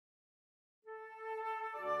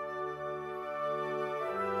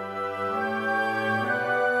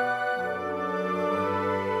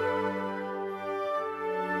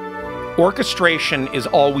Orchestration is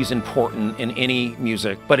always important in any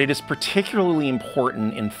music, but it is particularly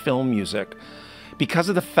important in film music because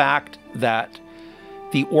of the fact that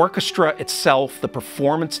the orchestra itself, the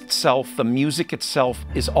performance itself, the music itself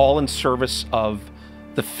is all in service of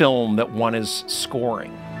the film that one is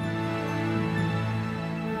scoring.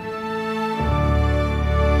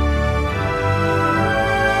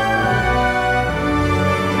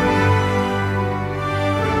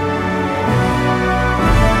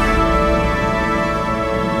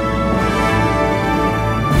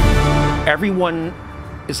 Everyone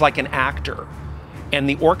is like an actor, and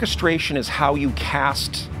the orchestration is how you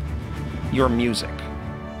cast your music.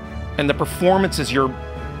 And the performance is your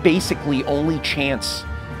basically only chance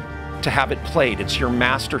to have it played. It's your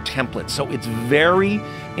master template. So it's very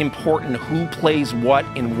important who plays what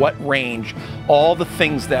in what range, all the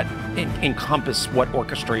things that encompass what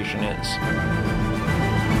orchestration is.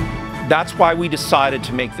 That's why we decided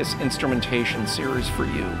to make this instrumentation series for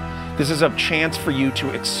you. This is a chance for you to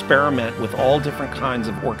experiment with all different kinds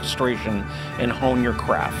of orchestration and hone your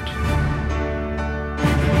craft.